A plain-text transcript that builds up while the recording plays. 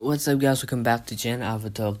What's up, guys? Welcome back to Gen Alpha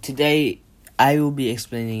Talk. Today, I will be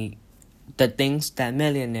explaining the things that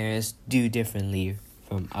millionaires do differently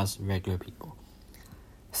from us regular people.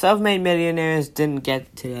 Self-made millionaires didn't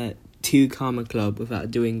get to the 2 Comma Club without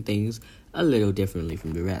doing things a little differently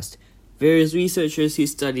from the rest. Various researchers who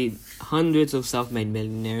studied hundreds of self-made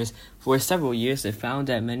millionaires for several years have found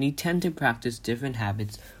that many tend to practice different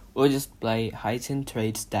habits or display heightened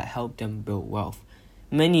traits that help them build wealth.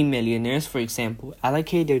 Many millionaires, for example,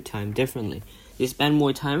 allocate their time differently. They spend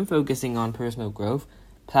more time focusing on personal growth,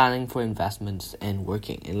 planning for investments, and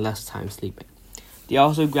working, and less time sleeping. They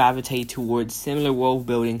also gravitate towards similar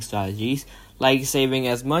wealth-building strategies, like saving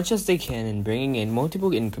as much as they can and bringing in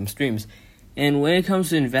multiple income streams. And when it comes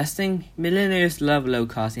to investing, millionaires love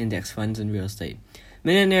low-cost index funds and real estate.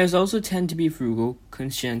 Millionaires also tend to be frugal,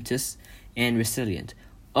 conscientious, and resilient,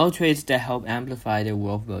 all traits that help amplify their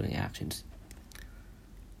wealth-building actions.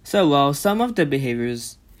 So while some of the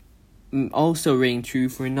behaviors also ring true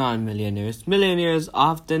for non-millionaires, millionaires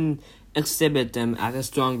often exhibit them at a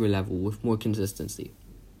stronger level with more consistency.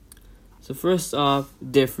 So first off,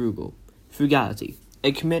 they're frugal. Frugality,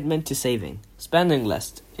 a commitment to saving, spending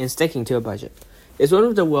less, and sticking to a budget, is one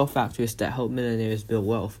of the wealth factors that help millionaires build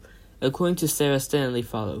wealth. According to Sarah Stanley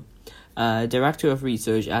Follow, Director of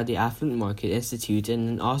Research at the Affluent Market Institute and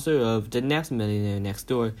an author of The Next Millionaire Next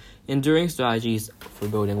Door, Enduring Strategies for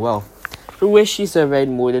Building Wealth, for which she surveyed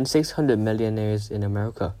more than 600 millionaires in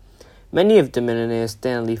America. Many of the millionaires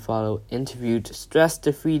Stanley Follow interviewed stressed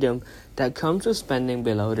the freedom that comes with spending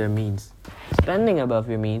below their means. Spending above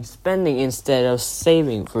your means, spending instead of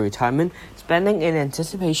saving for retirement, spending in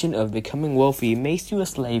anticipation of becoming wealthy makes you a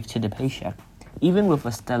slave to the paycheck, even with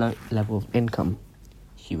a stellar level of income,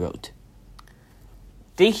 she wrote.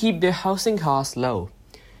 They keep their housing costs low.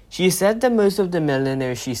 She said that most of the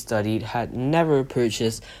millionaires she studied had never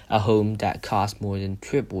purchased a home that cost more than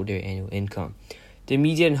triple their annual income. The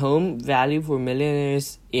median home value for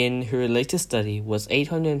millionaires in her latest study was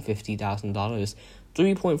 $850,000,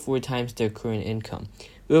 3.4 times their current income,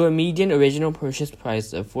 with a median original purchase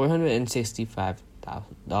price of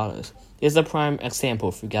 $465,000. Is a prime example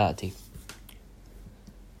of frugality.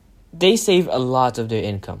 They save a lot of their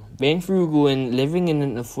income. Being frugal and living in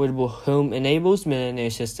an affordable home enables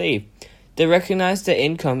millionaires to save. They recognize that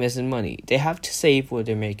income isn't money. They have to save what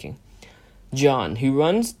they're making. John, who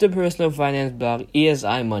runs the personal finance blog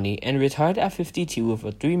ESI Money and retired at 52 with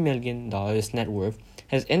a $3 million net worth,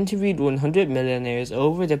 has interviewed 100 millionaires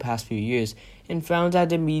over the past few years and found that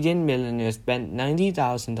the median millionaire spent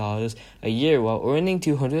 $90,000 a year while earning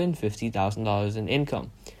 $250,000 in income,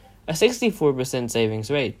 a 64% savings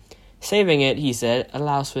rate. Saving it, he said,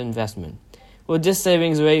 allows for investment. Well, this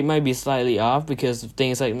savings rate might be slightly off because of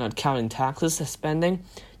things like not counting taxes as spending.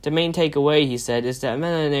 The main takeaway, he said, is that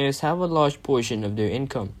millionaires have a large portion of their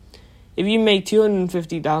income. If you make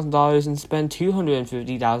 $250,000 and spend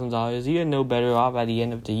 $250,000, you're no better off at the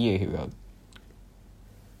end of the year, he wrote.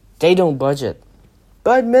 They don't budget.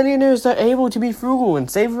 But millionaires are able to be frugal and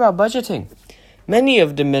save without budgeting. Many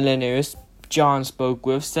of the millionaires John spoke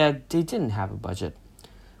with said they didn't have a budget.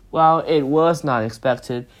 While it was not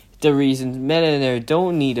expected, the reason millionaires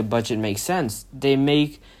don't need a budget makes sense. They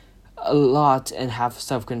make a lot and have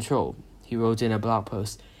self-control, he wrote in a blog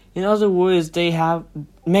post. In other words, they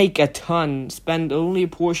make a ton, spend only a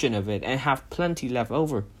portion of it, and have plenty left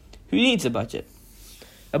over. Who needs a budget?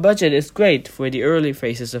 A budget is great for the early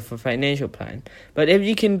phases of a financial plan, but if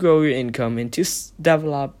you can grow your income and to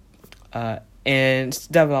develop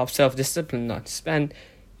self-discipline not to spend,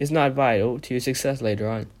 is not vital to your success later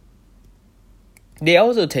on. They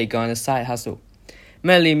also take on a side hustle.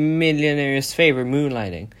 Many millionaires favor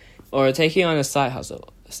moonlighting, or taking on a side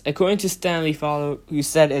hustle. According to Stanley Follow, who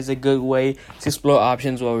said it's a good way to explore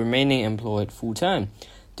options while remaining employed full-time.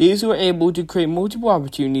 These who are able to create multiple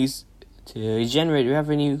opportunities to generate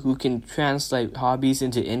revenue, who can translate hobbies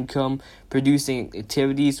into income-producing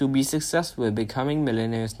activities, will be successful in becoming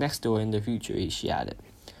millionaires next door in the future, she added.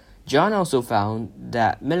 John also found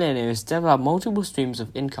that millionaires develop multiple streams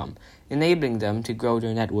of income, enabling them to grow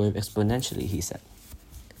their net worth exponentially, he said.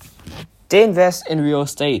 They invest in real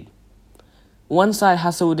estate. One side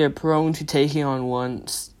hustle they're prone to taking on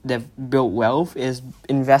once they've built wealth is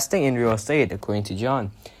investing in real estate, according to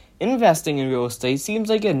John. Investing in real estate seems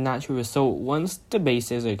like a natural result once the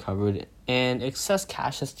bases are covered and excess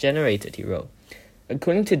cash is generated, he wrote.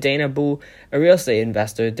 According to Dana Bull, a real estate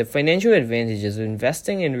investor, the financial advantages of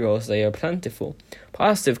investing in real estate are plentiful.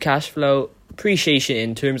 Positive cash flow, appreciation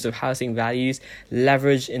in terms of housing values,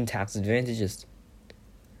 leverage, and tax advantages.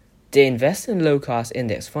 They invest in low-cost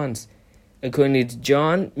index funds. According to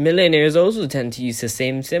John, millionaires also tend to use the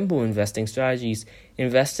same simple investing strategies,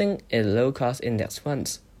 investing in low-cost index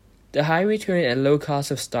funds. The high return and low cost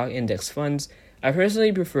of stock index funds, I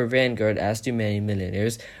personally prefer Vanguard as do many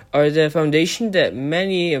millionaires, are the foundation that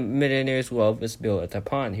many millionaires' wealth is built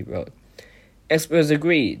upon, he wrote. Experts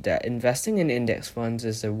agree that investing in index funds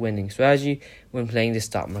is a winning strategy when playing the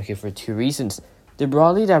stock market for two reasons. They're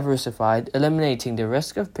broadly diversified, eliminating the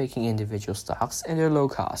risk of picking individual stocks, and they're low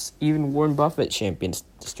cost. Even Warren Buffett champions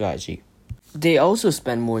the strategy. They also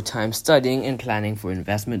spend more time studying and planning for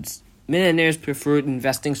investments. Millionaires' preferred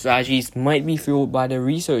investing strategies might be fueled by their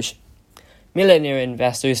research. Millionaire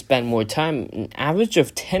investors spend more time, an average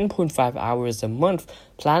of 10.5 hours a month,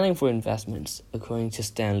 planning for investments, according to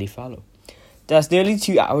Stanley Fallow. That's nearly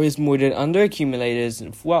 2 hours more than under-accumulators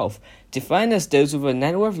of wealth, defined as those with a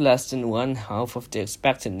net worth less than one-half of the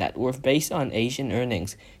expected net worth based on age and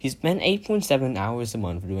earnings, who spend 8.7 hours a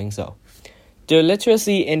month doing so. Their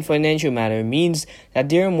literacy in financial matter means that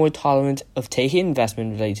they are more tolerant of taking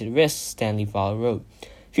investment-related risks, Stanley Fallow wrote.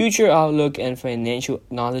 Future outlook and financial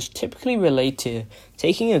knowledge typically relate to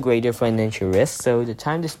taking a greater financial risk, so the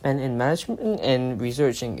time to spend in management and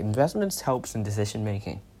researching investments helps in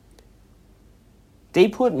decision-making. They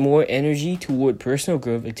put more energy toward personal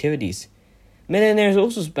growth activities. Millionaires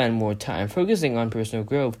also spend more time focusing on personal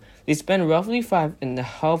growth. They spend roughly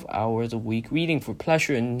 5.5 hours a week reading for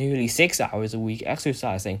pleasure and nearly 6 hours a week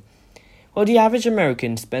exercising, while the average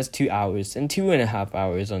American spends 2 hours and 2.5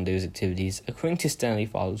 hours on those activities, according to Stanley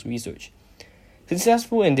Fallow's research.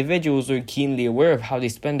 Successful individuals are keenly aware of how they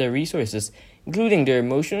spend their resources, including their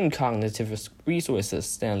emotional and cognitive resources,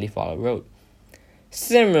 Stanley Fallow wrote.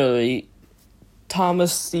 Similarly,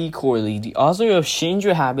 Thomas C. Corley, the author of Change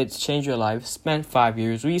Your Habits, Change Your Life, spent 5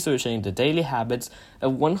 years researching the daily habits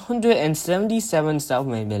of 177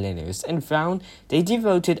 self-made millionaires and found they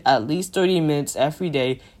devoted at least 30 minutes every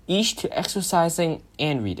day each to exercising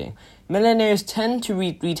and reading. Millionaires tend to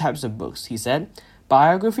read 3 types of books, he said: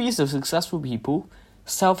 biographies of successful people,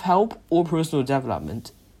 self-help or personal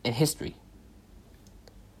development, and history.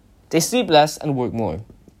 They sleep less and work more.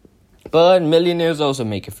 But millionaires also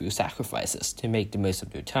make a few sacrifices to make the most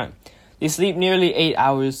of their time. They sleep nearly 8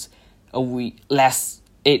 hours less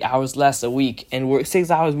a week and work 6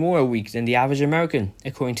 hours more a week than the average American,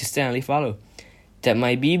 according to Stanley Fallow. That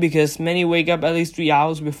might be because many wake up at least 3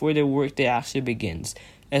 hours before their workday actually begins,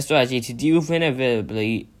 a strategy to deal with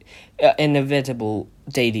inevitable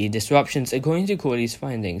daily disruptions, according to Corley's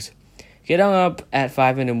findings. Getting up at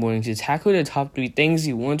 5 in the morning to tackle the top 3 things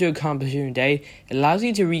you want to accomplish in your day allows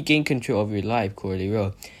you to regain control of your life, Corley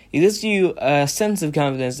wrote. It gives you a sense of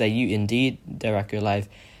confidence that you indeed direct your life.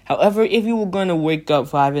 However, if you were going to wake up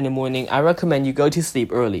 5 in the morning, I recommend you go to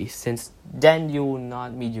sleep early, since then you will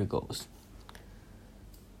not meet your goals.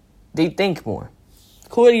 They think more.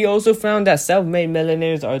 Corley also found that self-made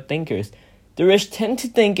millionaires are thinkers. The rich tend to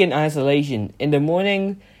think in isolation in the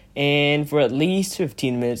morning and for at least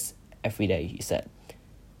 15 minutes every day, he said.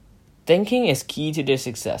 Thinking is key to their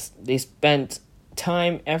success. They spent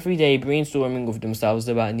time every day brainstorming with themselves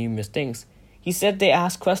about numerous things. He said they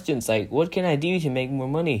ask questions like, what can I do to make more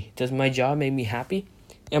money? Does my job make me happy?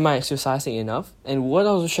 Am I exercising enough? And what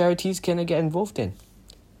other charities can I get involved in?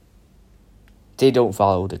 They don't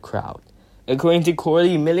follow the crowd. According to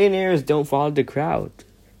Corley, millionaires don't follow the crowd.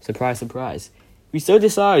 Surprise, surprise. We so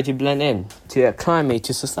desire to blend in, to acclimate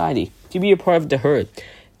to society, to be a part of the herd,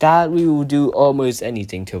 that we will do almost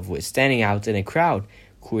anything to avoid standing out in a crowd,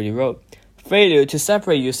 Corley wrote. Failure to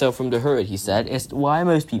separate yourself from the herd, he said, is why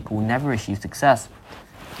most people never achieve success.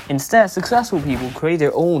 Instead, successful people create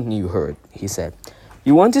their own new herd, he said.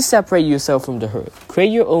 You want to separate yourself from the herd,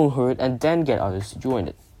 create your own herd, and then get others to join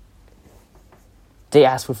it. They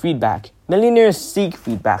ask for feedback. Millionaires seek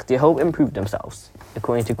feedback to help improve themselves,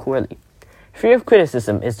 according to Corley. Fear of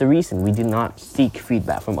criticism is the reason we do not seek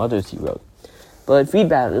feedback from others, he wrote. But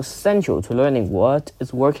feedback is essential to learning what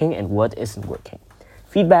is working and what isn't working.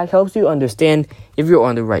 Feedback helps you understand if you're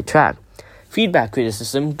on the right track. Feedback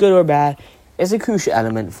criticism, good or bad, is a crucial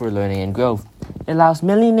element for learning and growth. It allows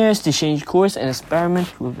millionaires to change course and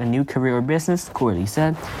experiment with a new career or business, Corley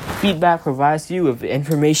said. Feedback provides you with the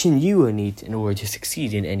information you will need in order to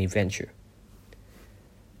succeed in any venture.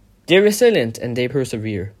 They're resilient and they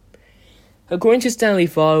persevere. According to Stanley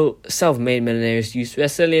Fallow, self-made millionaires use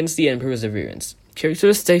resiliency and perseverance,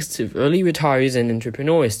 characteristics of early retirees and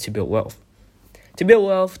entrepreneurs, to build wealth. To build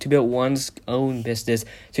wealth, to build one's own business,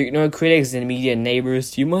 to ignore critics and immediate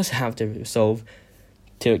neighbors, you must have the resolve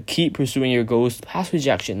to keep pursuing your goals past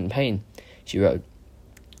rejection and pain, she wrote.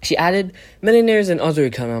 She added, millionaires and other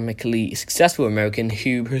economically successful Americans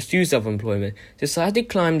who pursue self-employment decide to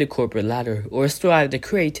climb the corporate ladder or strive to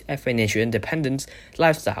create a financial independence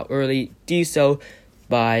lifestyle early, do so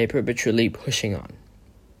by perpetually pushing on.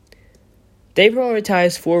 They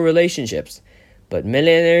prioritize 4 relationships, but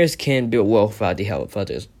millionaires can build wealth without the help of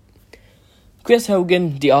others. Chris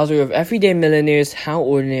Hogan, the author of Everyday Millionaires, How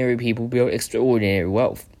Ordinary People Build Extraordinary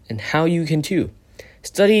Wealth, and How You Can Too,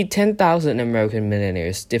 studied 10,000 American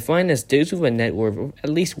millionaires, defined as those with a net worth of at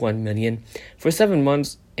least $1 million, for 7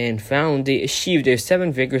 months, and found they achieved their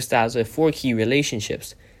 7-figure status with 4 key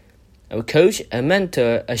relationships: a coach, a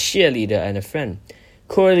mentor, a cheerleader, and a friend.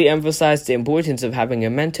 Corley emphasized the importance of having a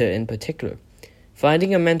mentor in particular.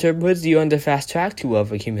 Finding a mentor puts you on the fast track to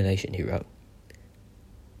wealth accumulation, he wrote.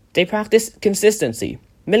 They practice consistency.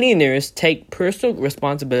 Millionaires take personal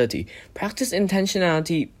responsibility, practice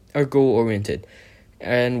intentionality, are goal-oriented,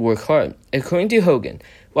 and work hard. According to Hogan,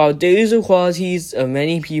 while these are qualities of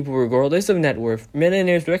many people regardless of net worth,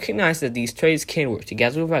 millionaires recognize that these traits can work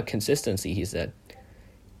together without consistency, he said.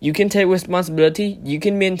 You can take responsibility, you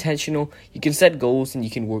can be intentional, you can set goals, and you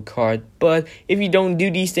can work hard, but if you don't do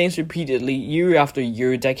these things repeatedly, year after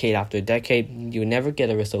year, decade after decade, you'll never get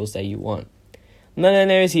the results that you want.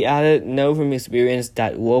 Millionaires, he added, know from experience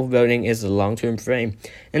that wealth building is a long-term frame,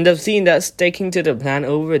 and have seen that sticking to the plan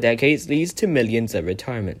over decades leads to millions at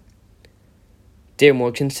retirement. They're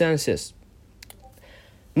more consensus.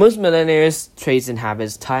 Most millionaires' traits and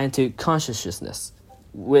habits tie into conscientiousness,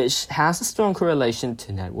 which has a strong correlation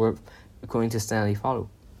to net worth, according to Stanley Fowler.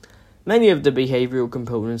 Many of the behavioral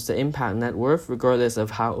components that impact net worth, regardless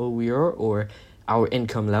of how old we are or our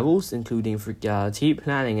income levels, including frugality,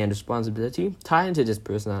 planning, and responsibility, tie into this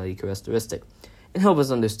personality characteristic and help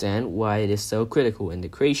us understand why it is so critical in the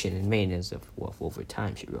creation and maintenance of wealth over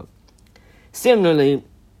time, she wrote. Similarly,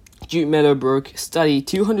 Jude Miller-Burke studied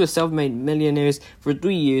 200 self-made millionaires for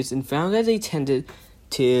 3 years and found that they tended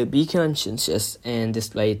to be conscientious and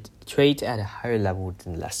displayed traits at a higher level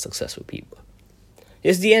than less successful people.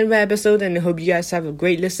 This is the end of my episode, and I hope you guys have a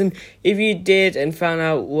great listen. If you did and found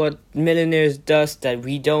out what millionaires does that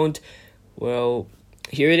we don't, well,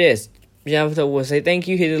 here it is. Javato will say thank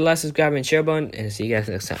you, hit the like, subscribe, and share button, and see you guys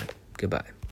next time. Goodbye.